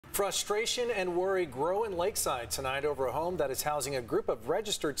Frustration and worry grow in Lakeside tonight over a home that is housing a group of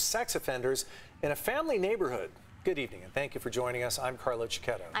registered sex offenders in a family neighborhood. Good evening and thank you for joining us. I'm Carlo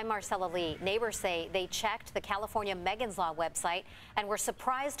Cicchetto. I'm Marcella Lee. Neighbors say they checked the California Megan's Law website and were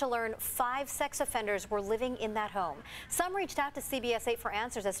surprised to learn 5 sex offenders were living in that home. Some reached out to CBS 8 for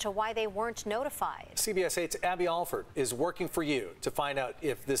answers as to why they weren't notified. CBS 8's Abby Alford is working for you to find out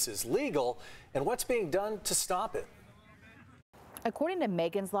if this is legal and what's being done to stop it. According to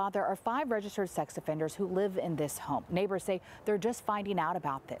Megan's Law, there are 5 registered sex offenders who live in this home. Neighbors say they're just finding out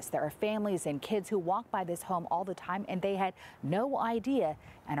about this. There are families and kids who walk by this home all the time, and they had no idea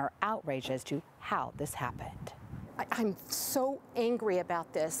and are outraged as to how this happened. I'm so angry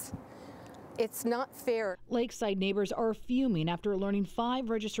about this. It's not fair. Lakeside neighbors are fuming after learning 5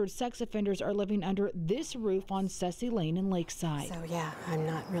 registered sex offenders are living under this roof on Ceci Lane in Lakeside. So yeah, I'm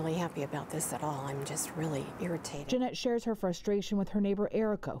not really happy about this at all. I'm just really irritated. Jeanette shares her frustration with her neighbor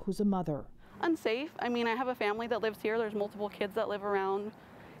Erica, who's a mother. Unsafe. I mean, I have a family that lives here. There's multiple kids that live around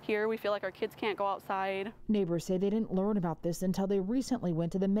here. We feel like our kids can't go outside. Neighbors say they didn't learn about this until they recently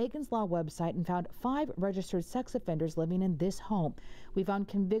went to the Megan's Law website and found 5 registered sex offenders living in this home. We found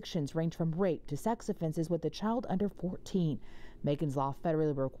convictions range from rape to sex offenses with a child under 14. Megan's Law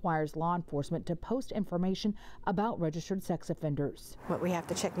federally requires law enforcement to post information about registered sex offenders. What, we have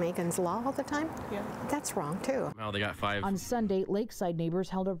to check Megan's Law all the time? Yeah. That's wrong too. Well, they got 5. On Sunday, Lakeside neighbors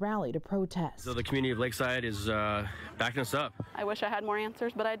held a rally to protest. So the community of Lakeside is backing us up. I wish I had more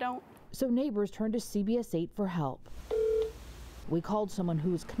answers, but I don't. So neighbors turned to CBS 8 for help. We called someone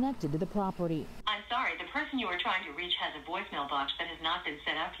who's connected to the property. I'm sorry, the person you were trying to reach has a voicemail box that has not been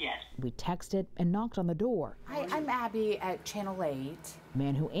set up yet. We texted and knocked on the door. Hi, I'm Abby at Channel 8. The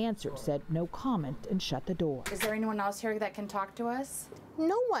man who answered said no comment and shut the door. Is there anyone else here that can talk to us?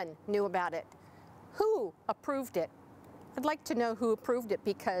 No one knew about it. Who approved it? I'd like to know who approved it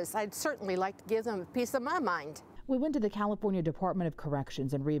because I'd certainly like to give them a piece of my mind. We went to the California Department of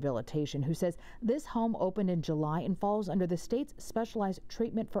Corrections and Rehabilitation, who says this home opened in July and falls under the state's specialized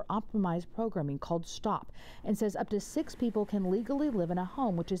treatment for optimized programming called STOP, and says up to 6 people can legally live in a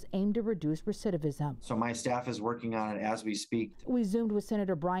home, which is aimed to reduce recidivism. So my staff is working on it as we speak. We zoomed with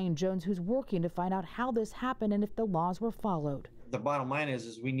Senator Brian Jones, who's working to find out how this happened and if the laws were followed. The bottom line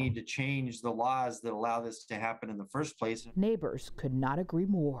is we need to change the laws that allow this to happen in the first place. Neighbors could not agree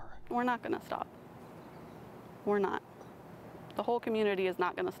more. We're not going to stop. We're not. The whole community is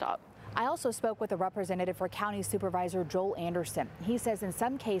not going to stop. I also spoke with a representative for County Supervisor Joel Anderson. He says in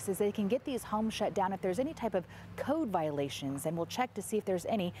some cases they can get these homes shut down if there's any type of code violations, and we'll check to see if there's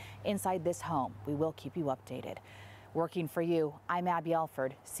any inside this home. We will keep you updated. Working for you, I'm Abby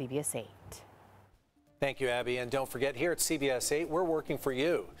Alford, CBS 8. Thank you, Abby. And don't forget, here at CBS 8, we're working for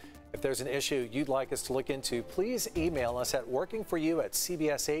you. If there's an issue you'd like us to look into, please email us at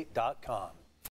workingforyou@cbs8.com.